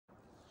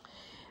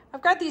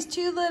I've got these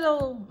two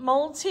little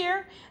molds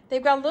here.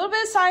 They've got a little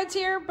bit of sides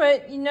here,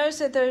 but you notice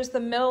that there's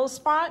the middle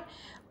spot.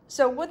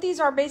 So what these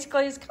are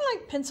basically is kind of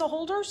like pencil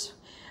holders.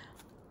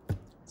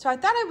 So I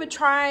thought I would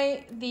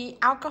try the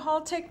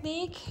alcohol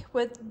technique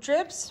with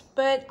drips,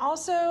 but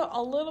also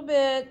a little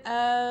bit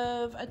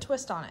of a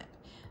twist on it.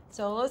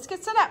 So let's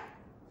get set up.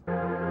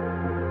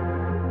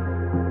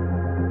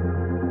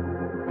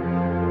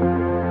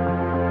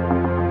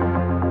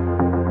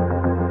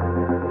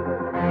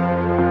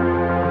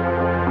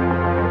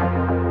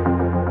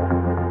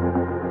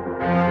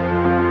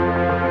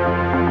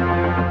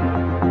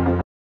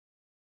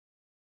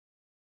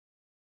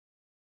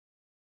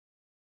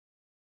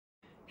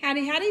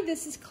 Howdy Howdy,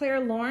 this is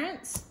Clara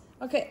Lawrence.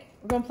 Okay,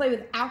 we're gonna play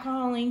with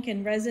alcohol ink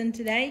and resin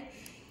today.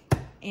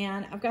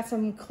 And I've got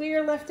some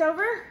clear left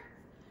over.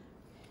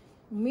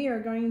 We are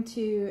going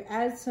to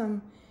add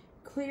some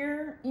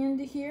clear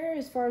into here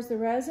as far as the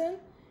resin.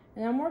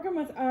 And I'm working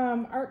with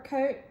Art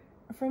Coat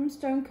from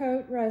Stone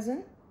Coat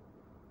Resin.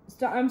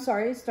 Stone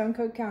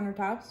Coat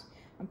Countertops.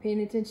 I'm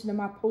paying attention to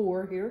my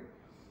pour here.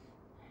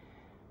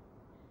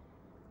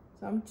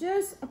 So I'm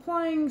just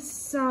applying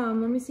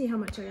some. Let me see how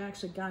much I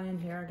actually got in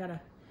here. I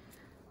gotta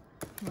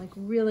like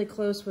really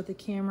close with the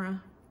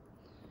camera.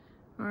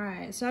 All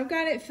right, so I've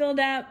got it filled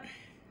up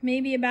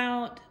maybe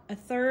about a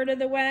third of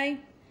the way.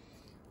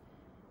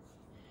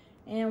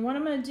 And what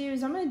I'm gonna do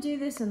is I'm gonna do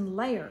this in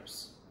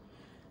layers.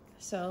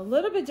 So a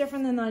little bit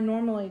different than I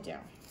normally do.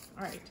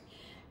 All right,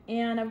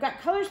 and I've got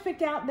colors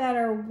picked out that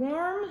are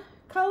warm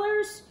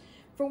colors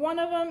for one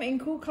of them and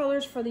cool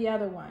colors for the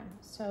other one.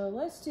 So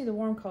let's do the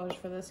warm colors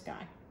for this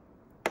guy.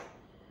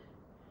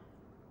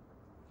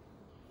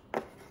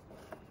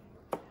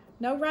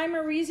 No rhyme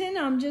or reason,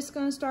 I'm just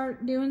gonna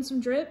start doing some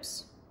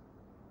drips.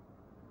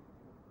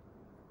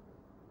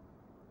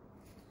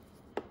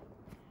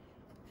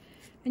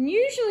 And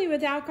usually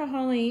with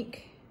alcohol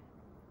ink,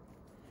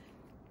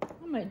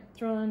 I might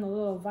throw in a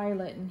little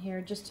violet in here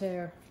just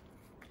to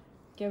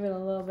give it a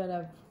little bit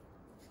of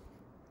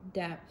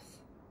depth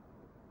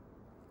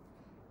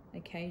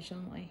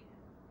occasionally.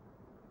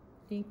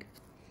 Ink,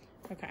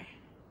 okay.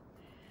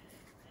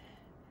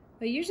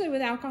 But usually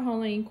with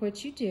alcohol ink,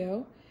 what you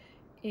do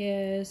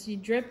is you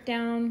drip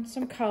down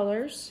some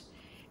colors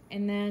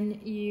and then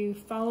you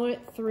follow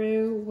it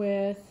through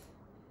with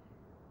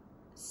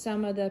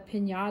some of the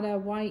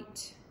pinata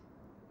white,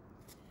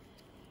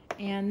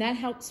 and that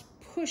helps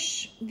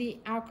push the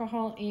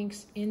alcohol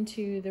inks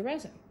into the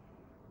resin.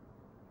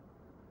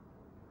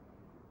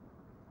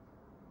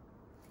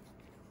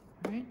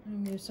 All right, I'm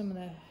gonna move some of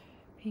the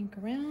pink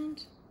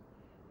around.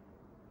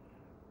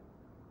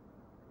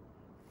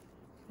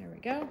 There we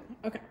go.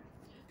 Okay.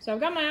 So I've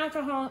got my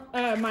alcohol,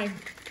 my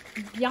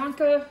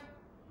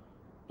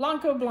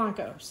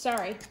Blanco,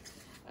 sorry,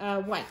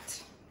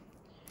 white.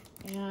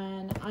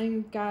 And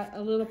I've got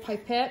a little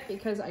pipette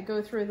because I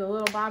go through the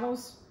little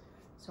bottles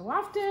so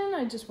often.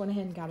 I just went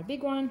ahead and got a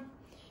big one.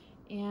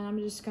 And I'm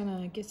just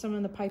gonna get some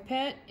in the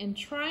pipette and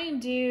try and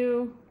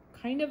do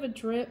kind of a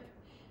drip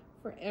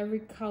for every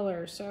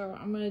color. So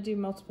I'm gonna do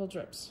multiple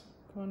drips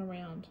going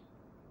around.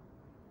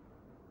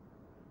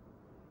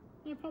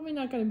 They're probably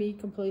not going to be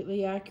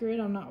completely accurate.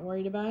 I'm not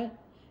worried about it.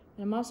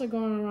 And I'm also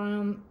going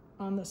around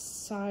on the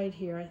side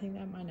here. I think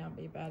that might not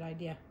be a bad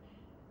idea.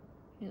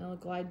 And it'll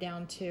glide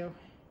down too.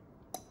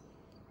 All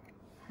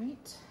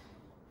right.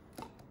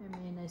 That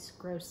made a nice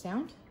gross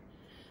sound.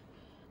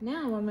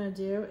 Now what I'm going to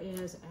do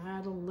is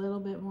add a little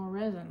bit more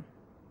resin.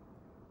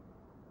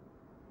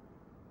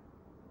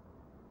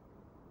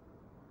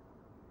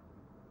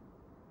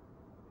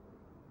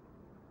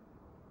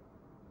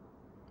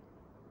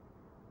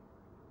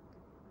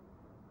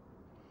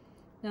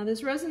 Now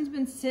this resin's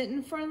been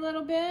sitting for a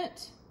little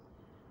bit,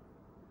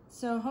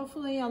 so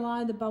hopefully a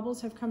lot of the bubbles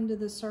have come to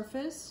the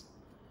surface,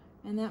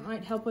 and that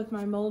might help with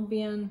my mold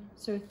being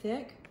so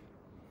thick,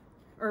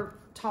 or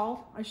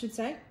tall, I should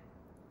say.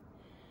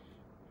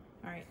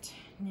 All right,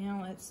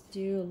 now let's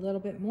do a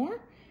little bit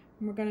more.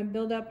 And we're gonna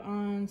build up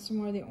on some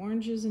more of the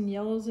oranges and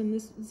yellows in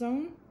this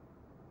zone.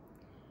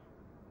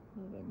 A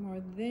little bit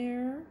more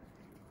there.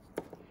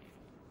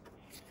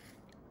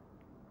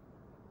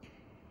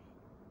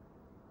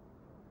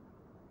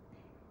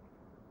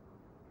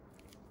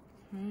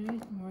 All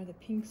right, more of the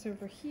pinks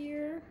over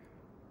here.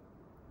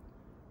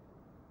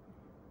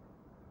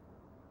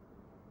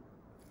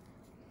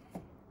 A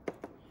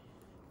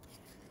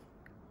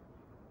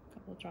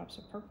couple drops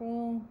of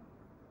purple.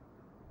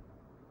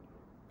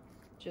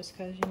 Just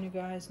because you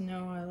guys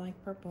know I like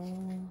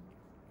purple.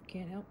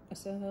 Can't help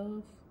myself.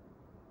 I'm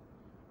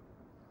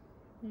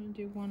gonna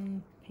do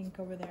one pink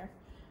over there.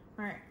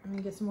 All right, I'm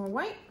gonna get some more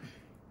white.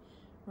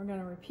 We're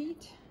gonna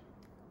repeat.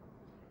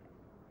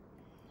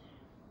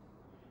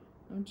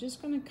 I'm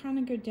just going to kind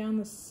of go down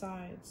the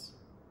sides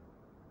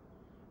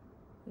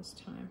this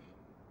time.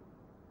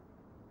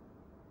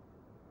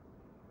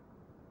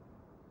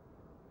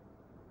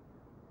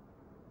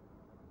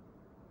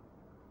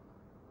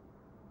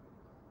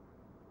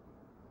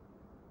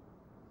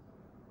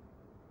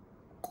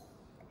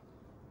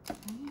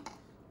 Okay.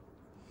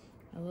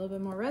 A little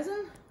bit more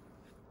resin.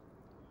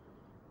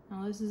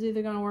 Now this is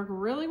either gonna work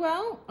really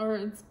well or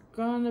it's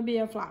gonna be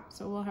a flop,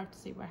 so we'll have to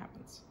see what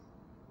happens.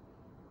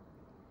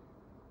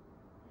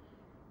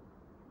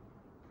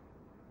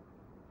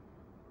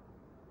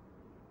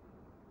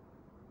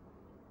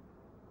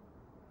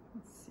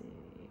 Let's see.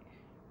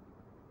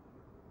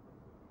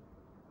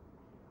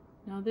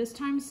 Now this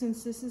time,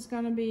 since this is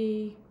gonna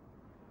be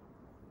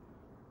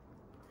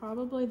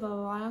probably the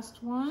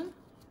last one,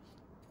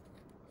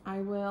 I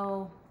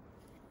will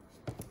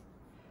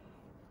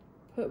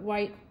put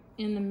white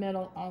in the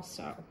middle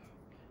also.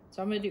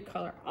 So I'm gonna do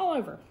color all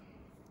over.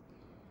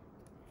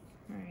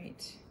 All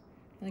right,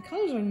 and the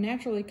colors are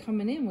naturally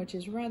coming in, which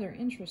is rather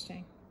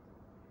interesting.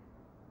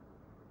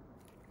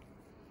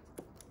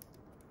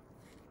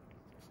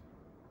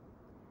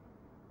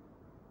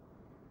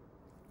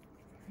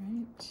 All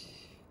right,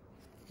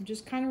 I'm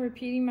just kind of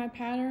repeating my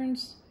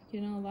patterns.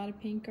 You know, a lot of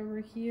pink over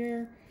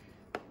here,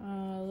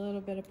 a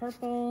little bit of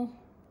purple.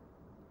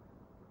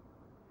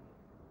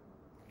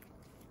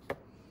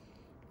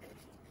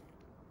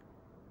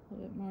 A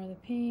little bit more of the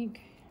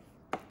pink,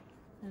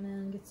 and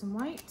then get some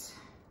white.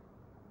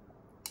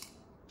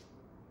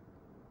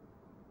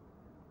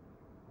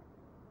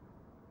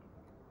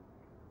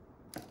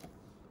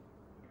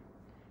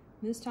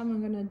 This time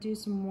I'm going to do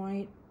some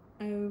white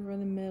over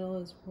the middle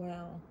as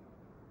well.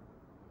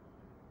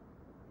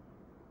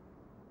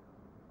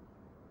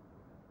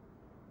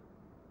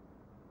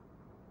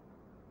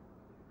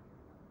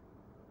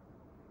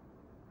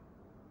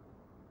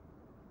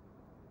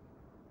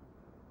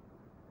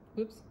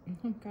 Oops,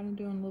 I'm kind of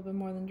doing a little bit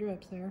more than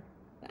drips there.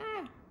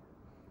 Ah!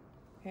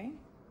 Okay.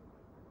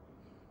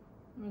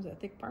 Where's that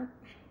thick part?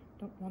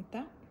 Don't want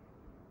that.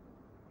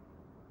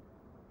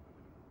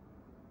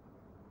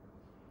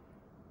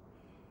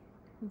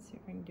 Let's see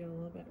if I can do a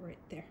little bit right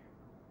there.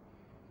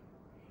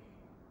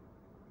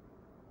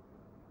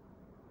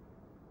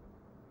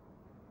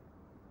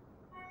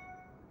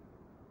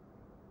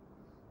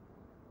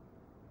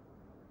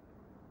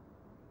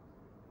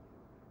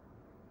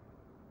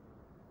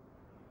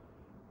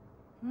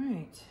 All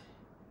right.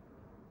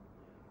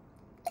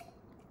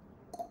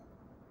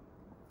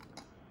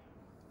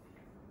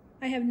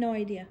 I have no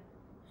idea.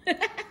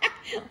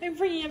 I'm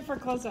bringing it for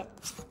close-up.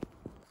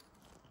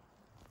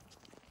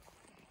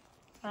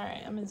 All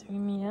right, I'm gonna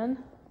zoom in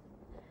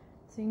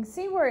so you can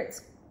see where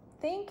it's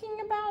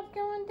thinking about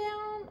going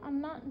down.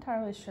 I'm not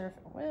entirely sure if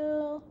it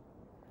will.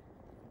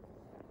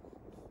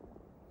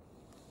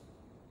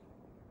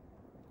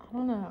 I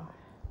don't know.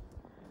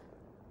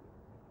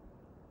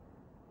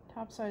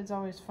 Topside's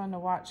always fun to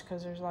watch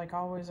because there's like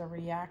always a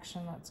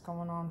reaction that's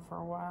going on for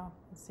a while.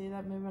 You see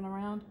that moving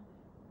around?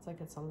 It's like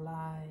it's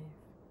alive.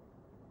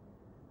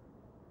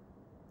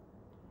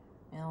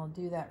 And it'll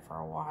do that for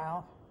a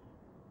while.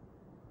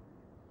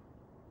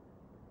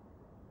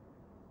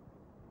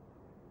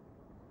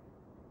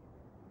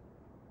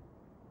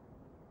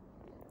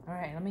 All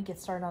right, let me get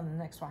started on the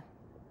next one.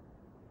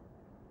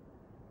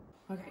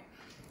 Okay,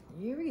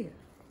 here we go.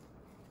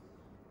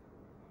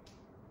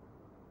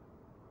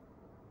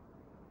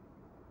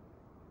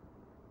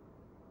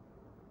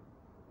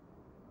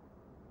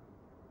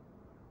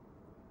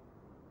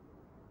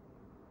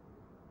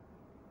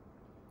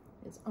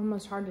 It's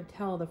almost hard to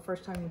tell the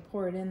first time you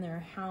pour it in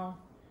there how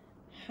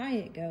high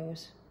it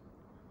goes.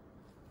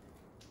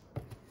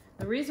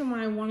 The reason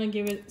why I want to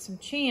give it some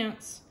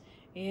chance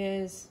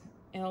is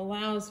it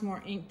allows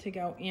more ink to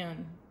go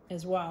in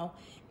as well,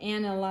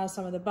 and it allows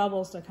some of the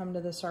bubbles to come to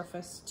the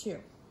surface too.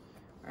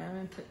 All right, I'm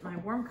going to put my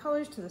warm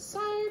colors to the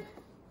side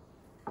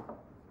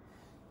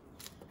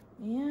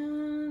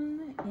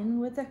and in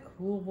with the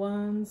cool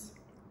ones.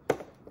 Yeah,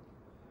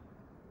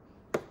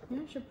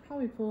 I should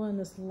probably pull in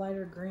this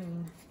lighter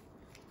green.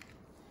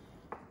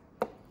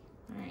 All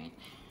right.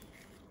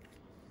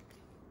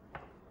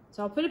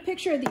 So I'll put a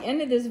picture at the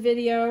end of this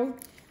video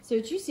so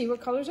that you see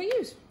what colors I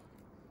use.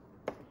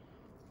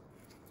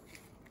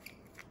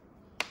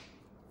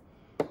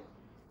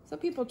 Some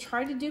people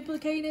try to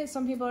duplicate it.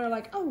 Some people are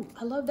like, oh,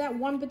 I love that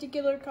one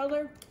particular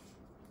color.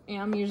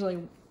 And I'm usually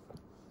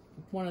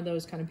one of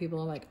those kind of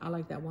people like, I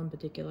like that one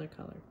particular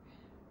color.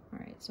 All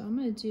right, so I'm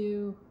gonna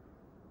do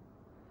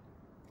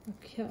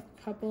a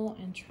couple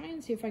and try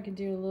and see if I can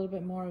do a little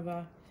bit more of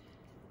a,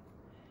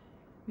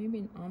 maybe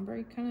an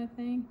ombre kind of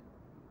thing.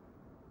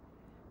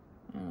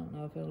 I don't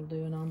know if it'll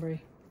do an ombre.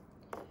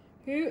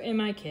 Who am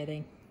I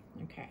kidding?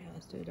 Okay,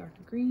 let's do a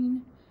darker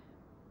green.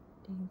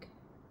 Dink.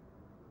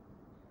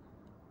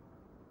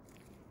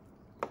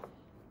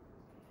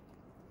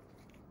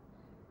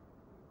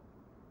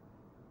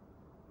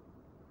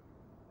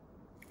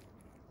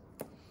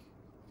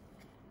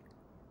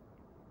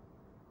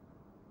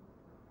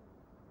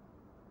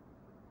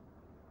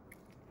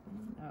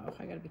 Oh,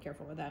 I gotta be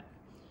careful with that.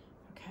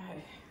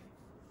 Okay,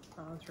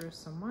 I'll throw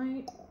some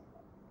white.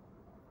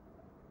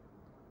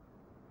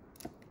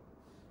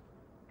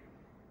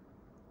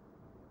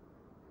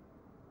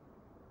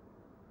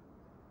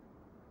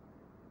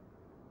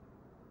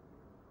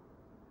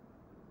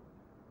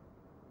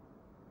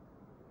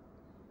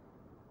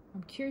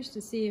 I'm curious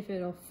to see if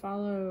it'll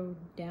follow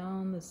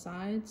down the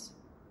sides.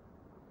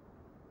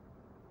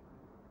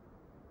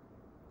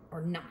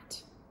 or not.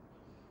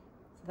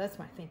 So that's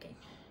my thinking.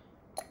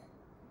 All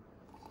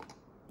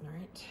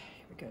right,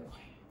 here we go.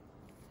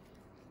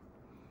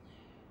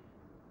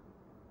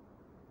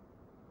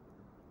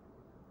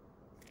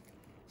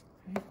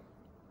 All right.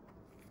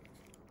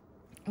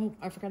 Oh,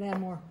 I forgot to add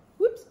more.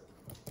 Whoops.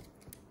 I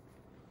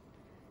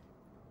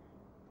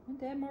want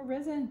to add more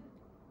resin.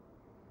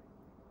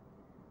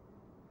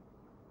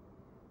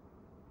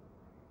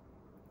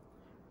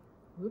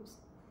 Whoops.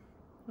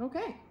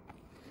 Okay.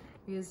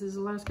 This is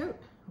the last coat.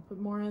 I'll put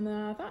more in than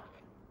I thought.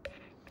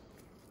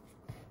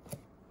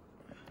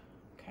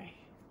 Okay.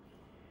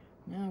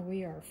 Now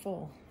we are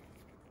full.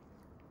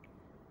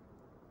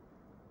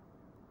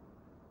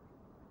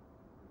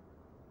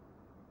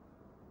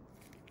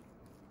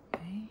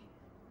 Okay.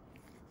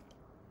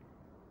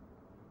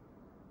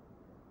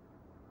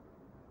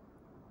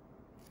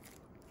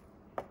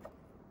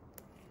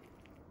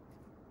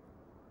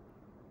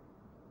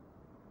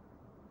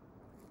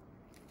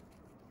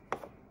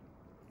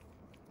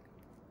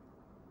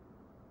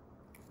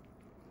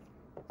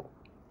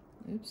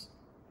 Oops.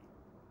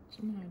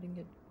 Somehow I didn't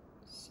get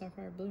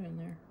sapphire blue in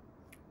there.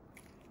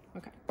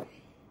 Okay.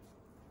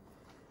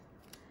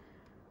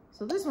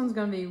 So this one's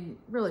going to be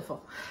really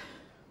full.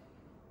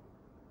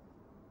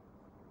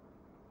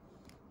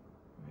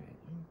 All right,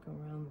 I'm going to go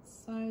around the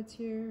sides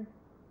here.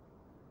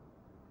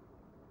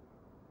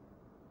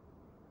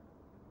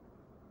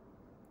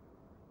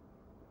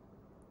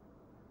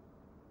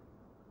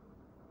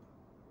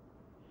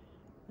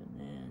 And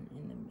then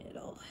in the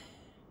middle.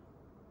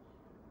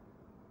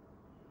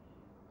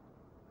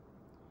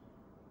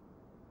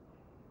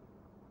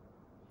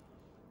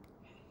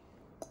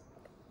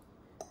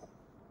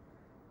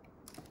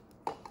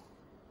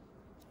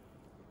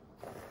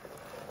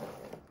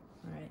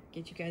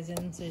 Get you guys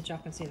in so that y'all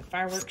can see the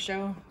fireworks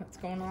show. What's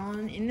going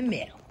on in the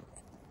middle.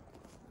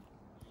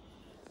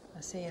 I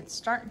see it's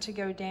starting to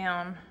go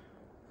down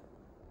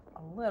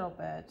a little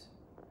bit.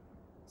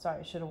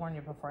 Sorry, I should have warned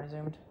you before I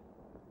zoomed.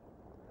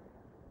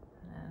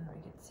 And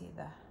we can see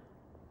the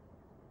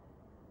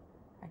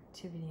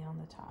activity on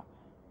the top.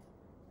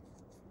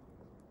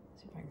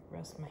 See if I can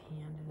rest my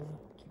hand and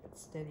keep it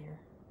steadier.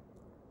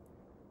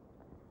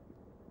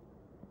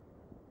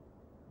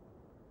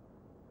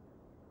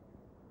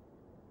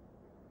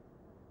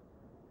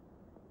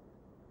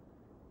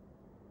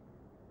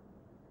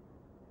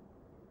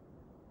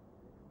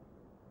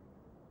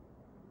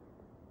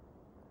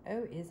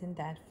 Oh, isn't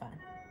that fun?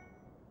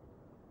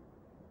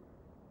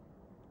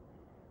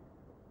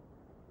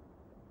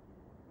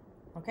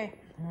 Okay,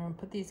 I'm gonna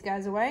put these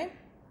guys away,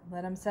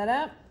 let them set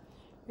up.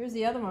 Here's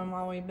the other one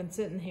while we've been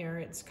sitting here.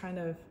 It's kind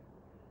of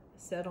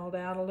settled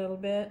out a little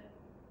bit.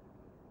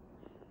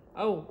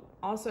 Oh,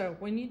 also,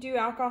 when you do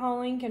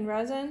alcohol ink and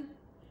resin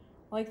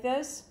like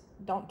this,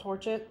 don't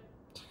torch it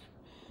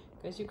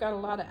because you've got a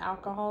lot of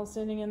alcohol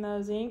sitting in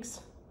those inks.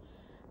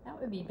 That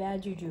would be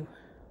bad juju.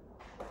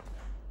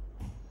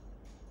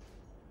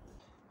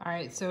 All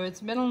right, so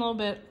it's been a little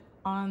bit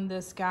on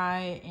this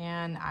guy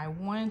and I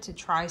wanted to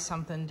try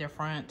something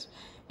different,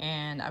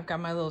 and I've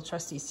got my little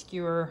trusty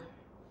skewer.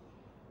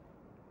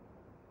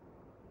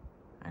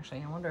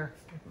 Actually, I wonder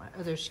if my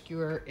other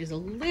skewer is a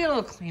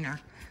little cleaner.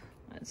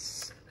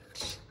 Let's,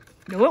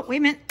 no, wait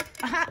a minute.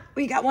 Aha,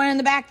 we got one in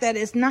the back that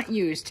is not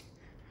used.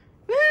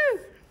 Woo!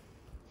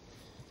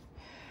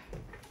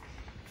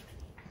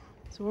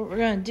 So what we're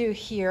gonna do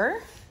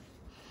here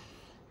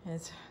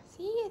is,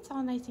 see, it's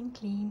all nice and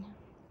clean.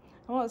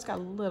 Well, it's got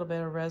a little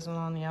bit of resin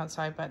on the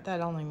outside, but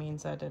that only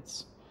means that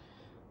it's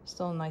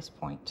still a nice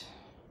point.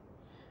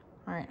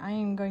 All right, I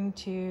am going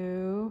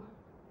to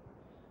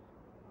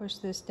push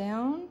this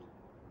down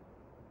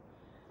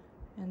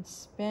and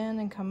spin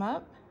and come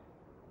up.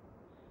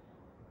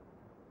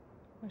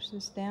 Push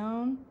this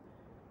down,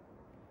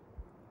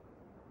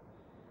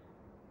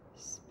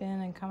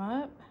 spin and come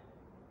up.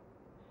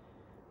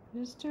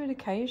 Just do it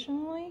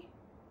occasionally.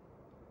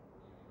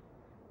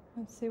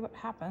 Let's see what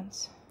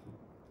happens.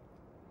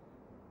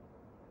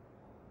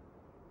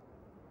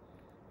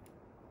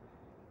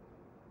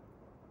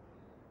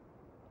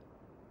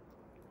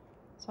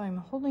 So I'm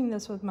holding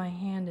this with my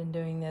hand and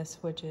doing this,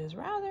 which is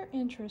rather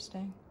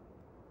interesting.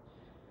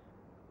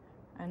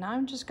 And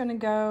I'm just gonna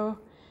go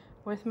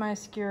with my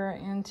skewer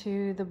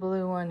into the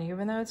blue one,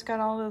 even though it's got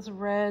all those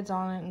reds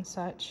on it and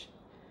such.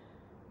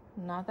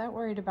 I'm not that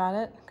worried about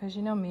it, because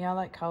you know me, I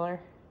like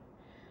color.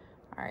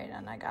 All right,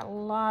 and I got a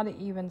lot of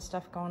even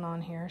stuff going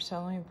on here,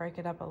 so let me break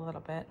it up a little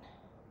bit.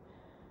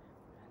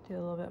 Do a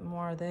little bit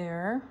more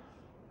there.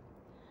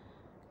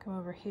 Come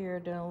over here,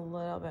 do a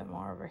little bit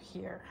more over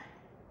here.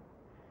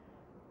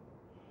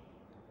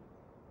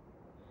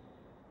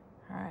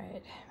 All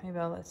right, maybe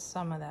I'll let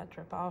some of that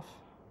drip off.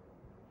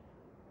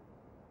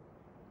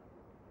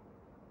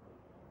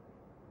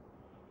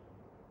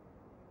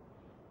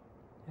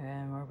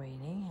 And we're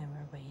waiting, and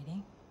we're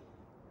waiting.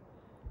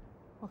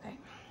 Okay,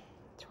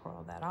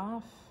 twirl that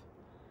off.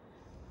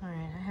 All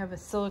right, I have a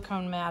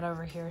silicone mat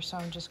over here, so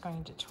I'm just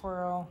going to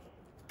twirl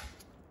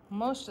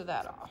most of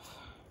that off.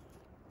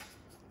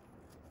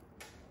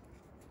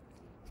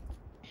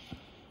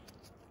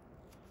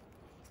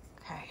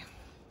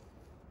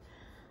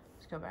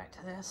 go back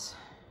to this.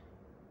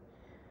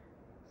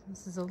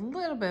 This is a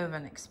little bit of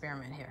an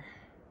experiment here.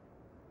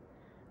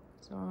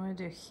 So what I'm gonna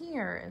do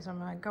here is I'm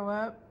gonna go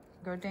up,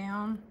 go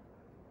down.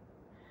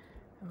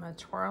 I'm gonna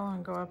twirl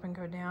and go up and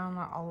go down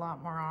a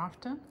lot more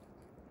often.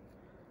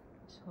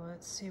 So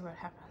let's see what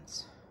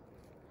happens.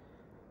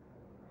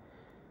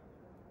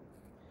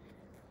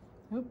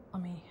 Oop,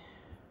 let me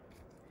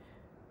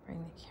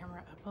bring the camera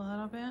up a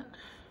little bit.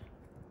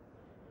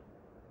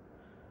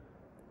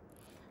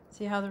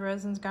 See how the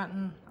resin's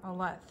gotten a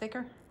lot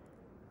thicker?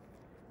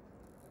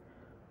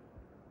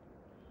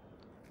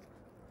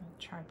 I'll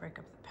try to break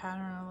up the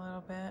pattern a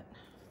little bit.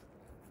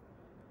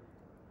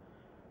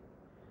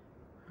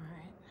 All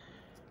right.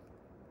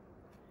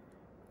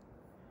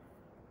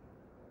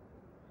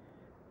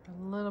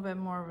 A little bit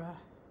more of a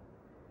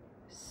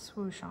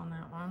swoosh on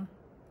that one.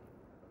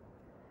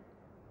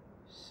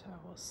 So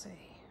we'll see.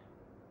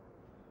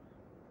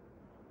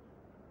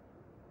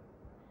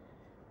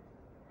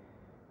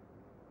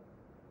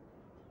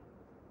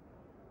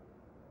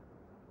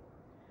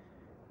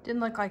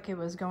 Didn't look like it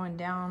was going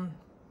down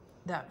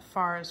that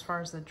far as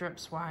the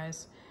drips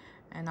wise.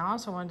 And I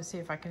also wanted to see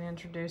if I can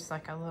introduce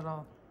like a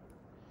little,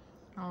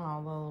 I don't know,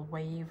 a little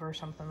wave or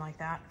something like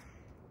that.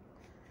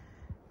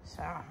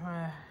 So I'm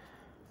gonna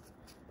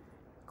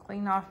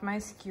clean off my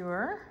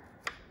skewer.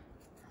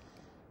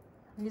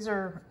 These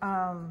are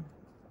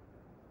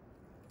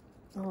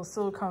little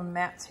silicone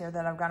mats here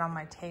that I've got on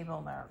my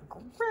table. They're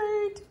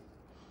great.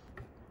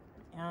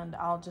 And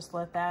I'll just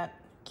let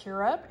that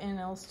cure up and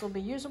it'll still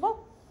be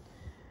usable.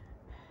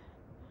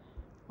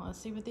 Let's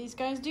see what these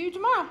guys do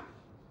tomorrow.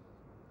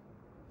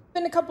 It's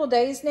been a couple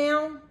days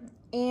now,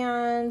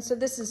 and so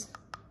this is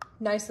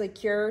nicely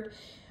cured.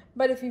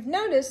 But if you've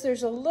noticed,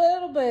 there's a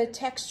little bit of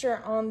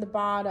texture on the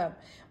bottom.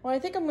 What I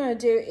think I'm going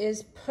to do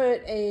is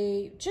put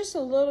just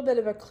a little bit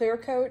of a clear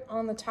coat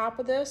on the top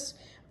of this,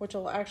 which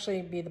will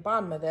actually be the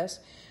bottom of this.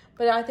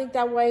 But I think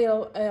that way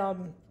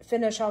it'll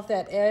finish off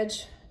that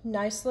edge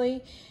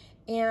nicely,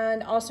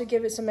 and also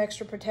give it some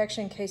extra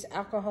protection in case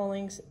alcohol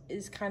ink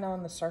is kind of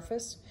on the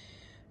surface.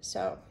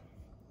 So,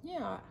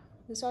 yeah,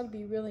 this ought to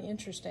be really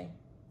interesting.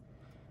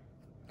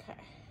 Okay,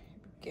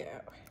 here we go.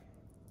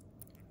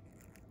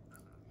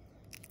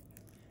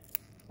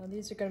 Now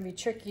these are going to be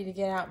tricky to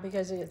get out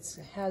because it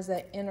has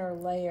that inner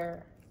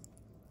layer.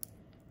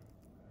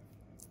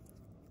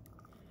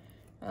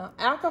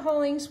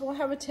 Alcohol inks will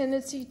have a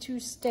tendency to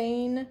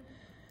stain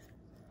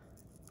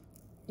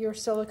your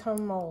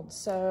silicone mold,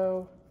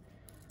 so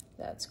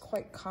that's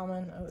quite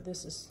common. Oh,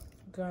 this is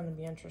going to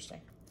be interesting.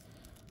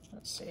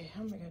 Let's see,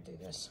 how am I going to do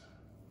this?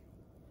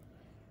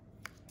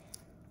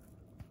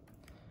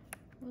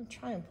 I'm going to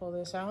try and pull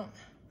this out.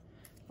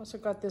 Also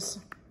got this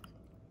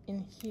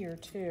in here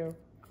too.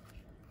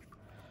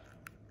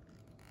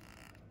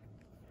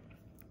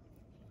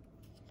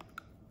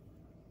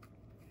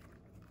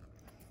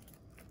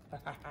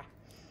 All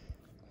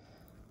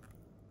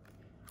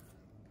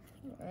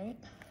right.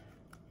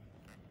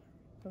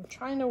 I'm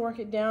trying to work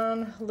it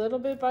down little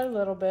bit by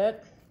little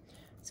bit.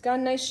 It's got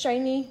a nice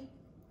shiny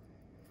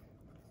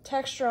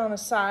texture on the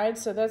side,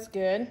 so that's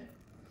good.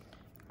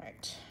 All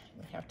right,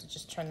 we have to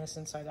just turn this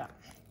inside out.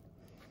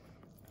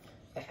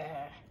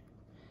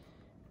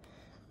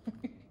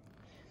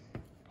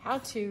 How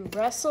to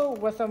wrestle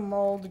with a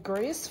mold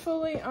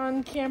gracefully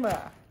on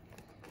camera.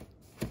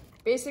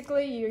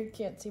 Basically, you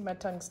can't see my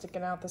tongue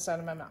sticking out the side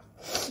of my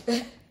mouth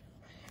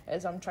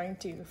as I'm trying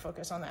to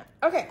focus on that.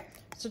 Okay,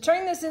 so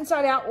turning this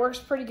inside out works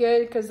pretty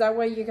good because that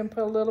way you can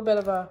put a little bit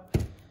of a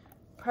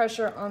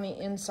pressure on the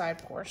inside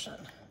portion.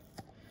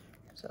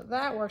 So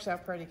that works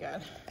out pretty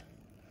good.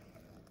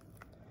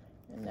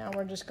 And now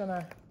we're just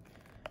gonna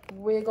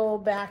wiggle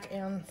back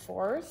and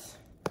forth,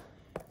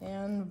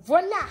 and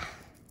voila!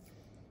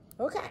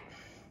 Okay,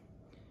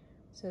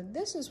 so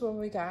this is what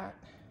we got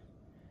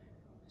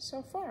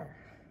so far.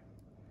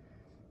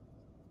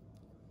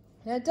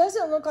 Now it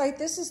doesn't look like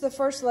this is the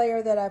first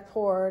layer that I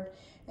poured,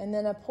 and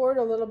then I poured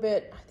a little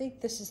bit. I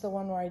think this is the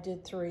one where I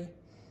did 3.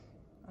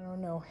 I don't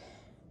know.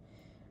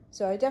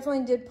 So I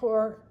definitely did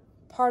pour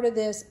part of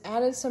this,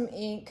 added some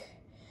ink,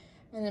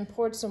 and then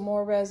poured some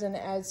more resin,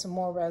 added some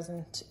more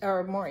resin,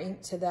 or more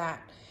ink to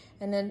that,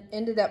 and then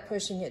ended up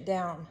pushing it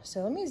down.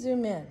 So let me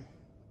zoom in,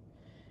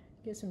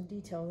 get some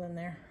details in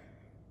there.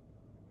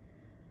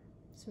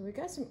 So we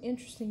got some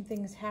interesting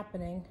things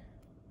happening.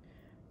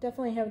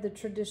 Definitely have the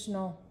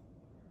traditional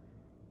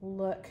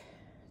look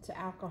to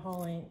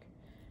alcohol ink,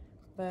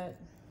 but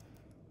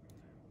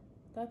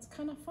that's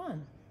kind of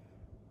fun.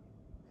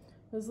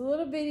 There's a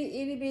little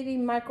bitty, itty bitty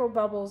micro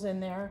bubbles in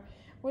there,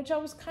 which I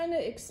was kind of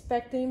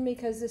expecting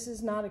because this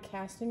is not a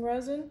casting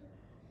resin,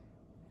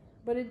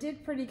 but it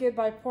did pretty good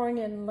by pouring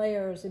it in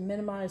layers and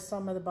minimized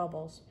some of the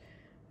bubbles.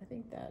 I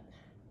think that,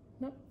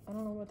 nope, I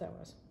don't know what that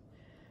was.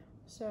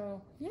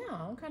 So yeah,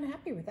 I'm kind of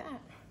happy with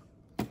that.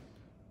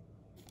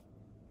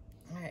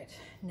 All right,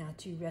 now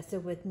to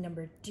wrestle with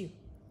number 2.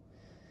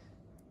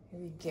 Here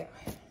we go.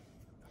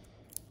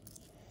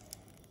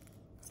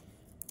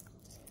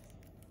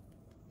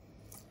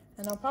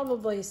 And I'll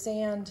probably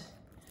sand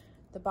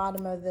the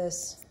bottom of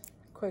this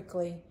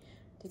quickly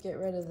to get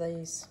rid of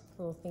these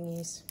little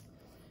thingies.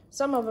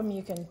 Some of them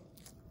you can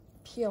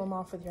peel them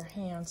off with your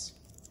hands.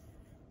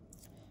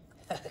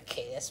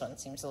 Okay, this one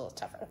seems a little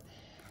tougher.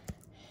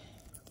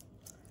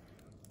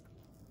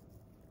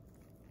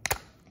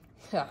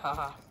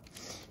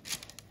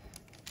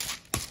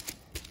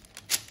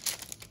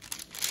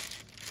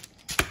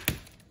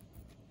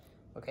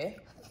 Okay,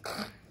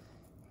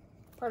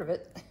 part of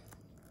it.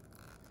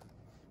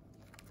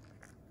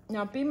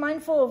 Now be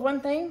mindful of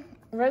one thing,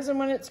 resin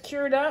when it's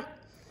cured up,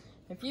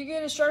 if you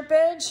get a sharp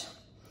edge,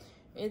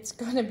 it's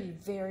gonna be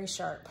very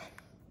sharp.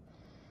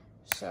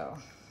 So,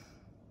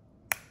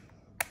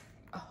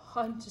 oh,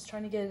 I'm just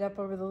trying to get it up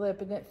over the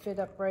lip and it fit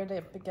up right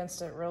up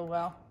against it real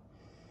well.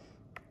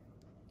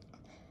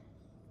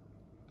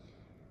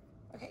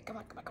 Okay, come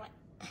on, come on, come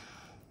on.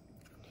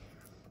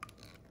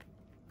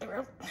 There we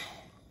go.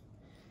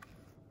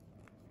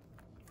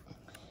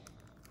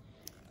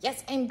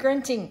 Yes, I'm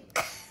grunting.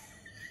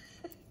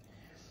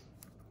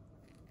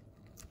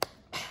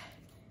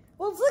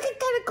 Well, it's looking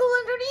kind of cool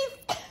underneath.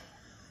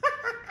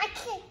 I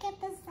can't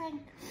get this thing.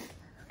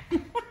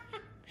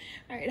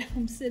 All right,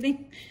 I'm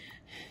sitting.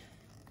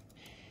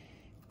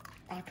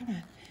 Oh, come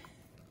on.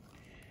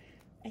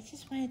 I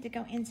just wanted to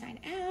go inside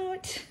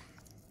out.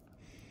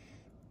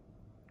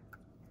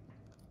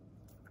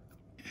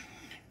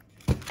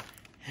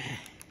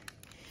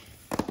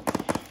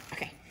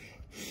 Okay.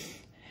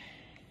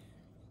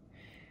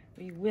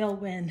 We will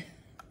win.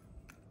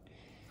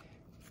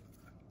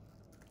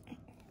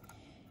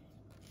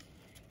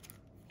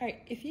 All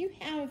right, if you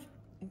have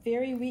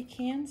very weak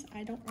hands,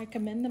 I don't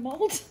recommend the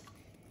mold.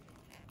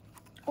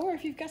 Or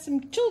if you've got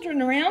some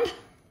children around,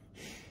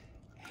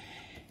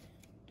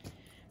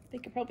 they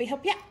could probably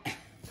help you out.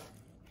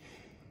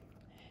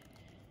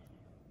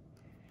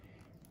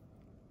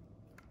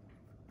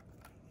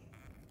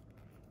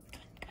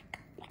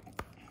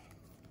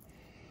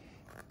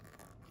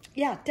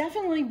 Yeah,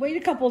 definitely wait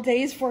a couple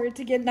days for it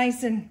to get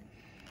nice and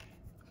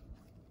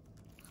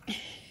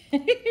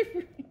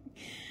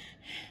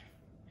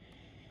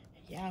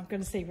yeah, I'm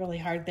gonna say really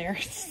hard there.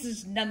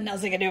 There's nothing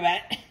else I can do about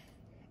it.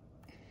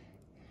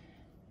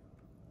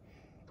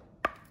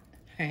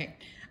 All right,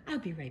 I'll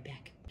be right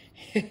back.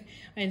 I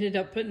ended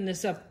up putting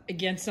this up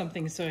against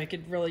something so I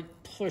could really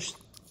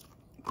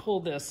pull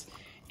this.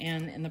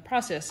 And in the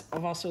process,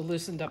 I've also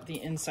loosened up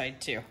the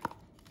inside too.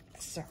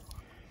 So,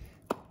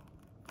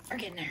 we're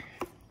getting there.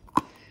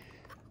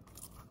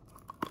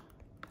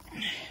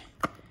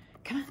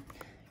 Come on,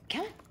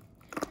 come on.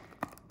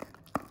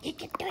 You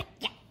can do it,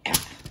 yeah.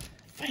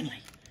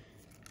 Finally.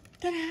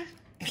 Ta-da.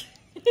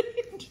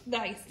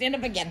 Nice, stand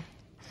up again.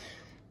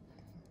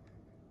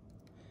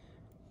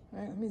 All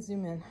right, let me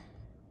zoom in.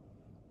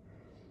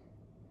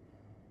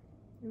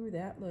 Ooh,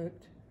 that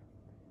looked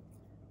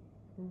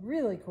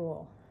really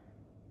cool.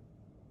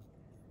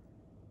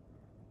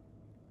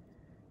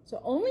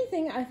 So only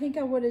thing I think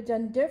I would have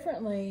done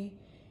differently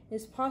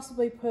is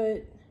possibly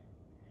put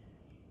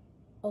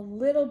a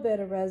little bit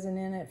of resin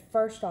in it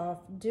first off,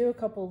 do a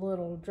couple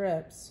little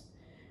drips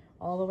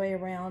all the way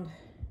around,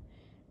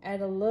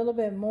 add a little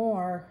bit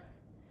more,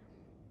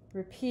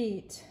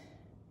 repeat.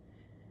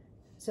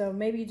 So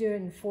maybe do it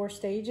in 4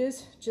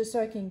 stages just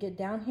so I can get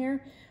down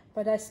here.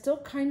 But I still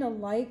kind of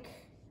like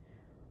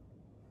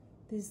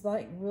these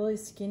like really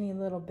skinny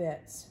little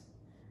bits.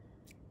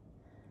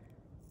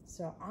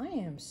 So I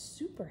am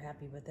super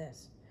happy with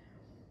this.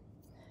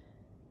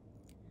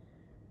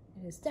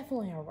 It is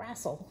definitely a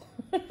wrestle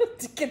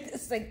to get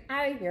this thing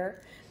out of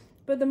here.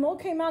 But the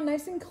mold came out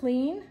nice and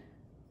clean.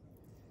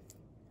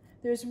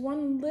 There's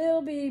one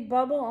little bitty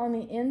bubble on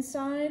the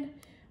inside,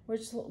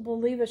 which will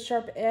leave a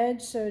sharp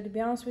edge. So to be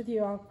honest with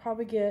you, I'll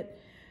probably get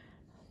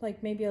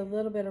like maybe a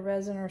little bit of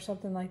resin or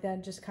something like that,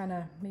 and just kind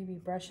of maybe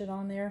brush it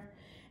on there.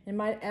 It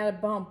might add a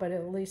bump, but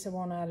at least it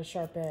won't add a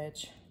sharp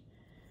edge.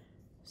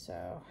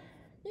 So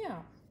yeah,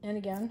 and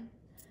again,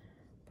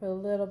 put a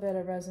little bit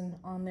of resin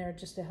on there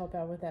just to help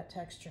out with that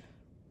texture.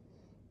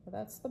 So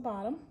that's the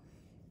bottom.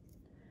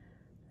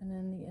 And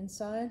then the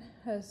inside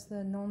has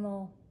the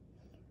normal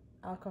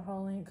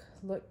alcohol ink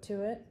look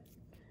to it.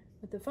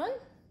 But the fun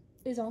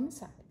is on the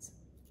sides.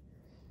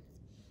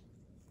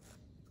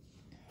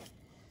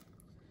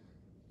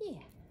 Yeah.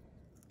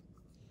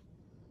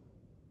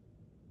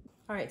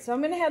 All right, so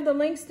I'm gonna have the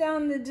links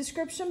down in the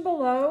description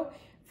below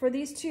for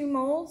these 2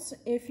 molds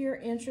if you're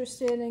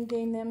interested in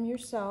getting them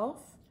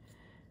yourself.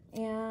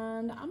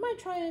 And I might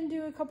try and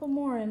do a couple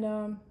more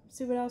and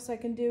see what else I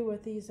can do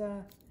with these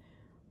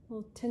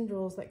little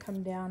tendrils that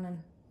come down,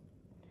 and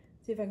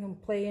see if I can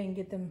play and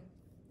get them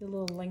a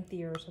little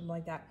lengthier or something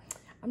like that.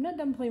 I'm not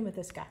done playing with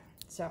this guy,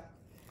 so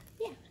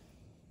yeah.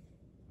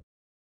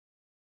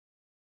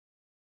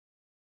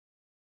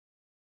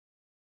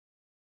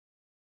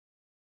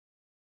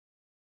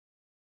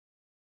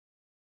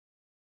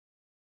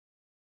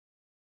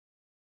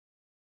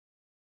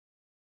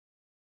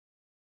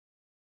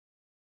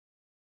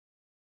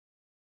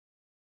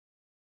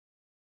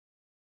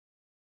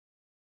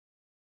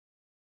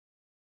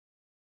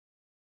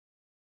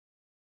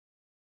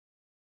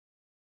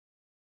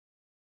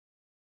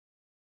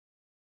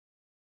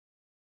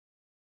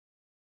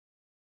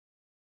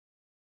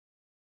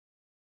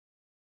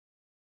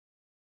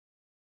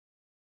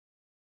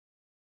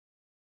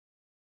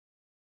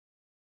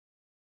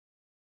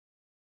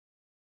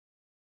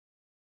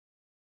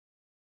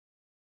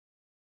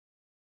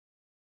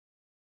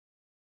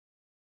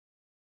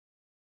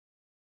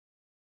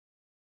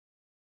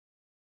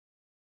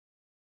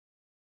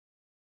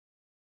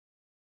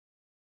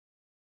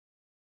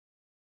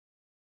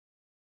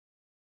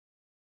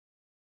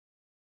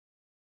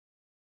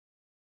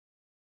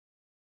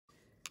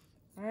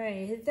 All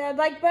right, hit that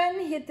like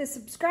button, hit the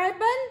subscribe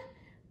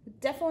button.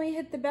 Definitely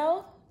hit the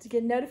bell to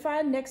get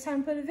notified next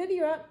time I put a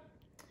video up.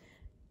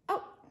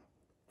 Oh,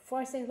 before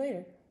I say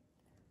later,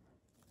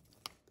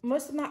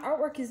 most of my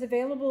artwork is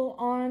available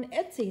on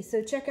Etsy,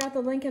 so check out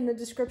the link in the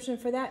description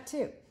for that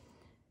too.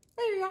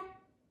 Later, y'all.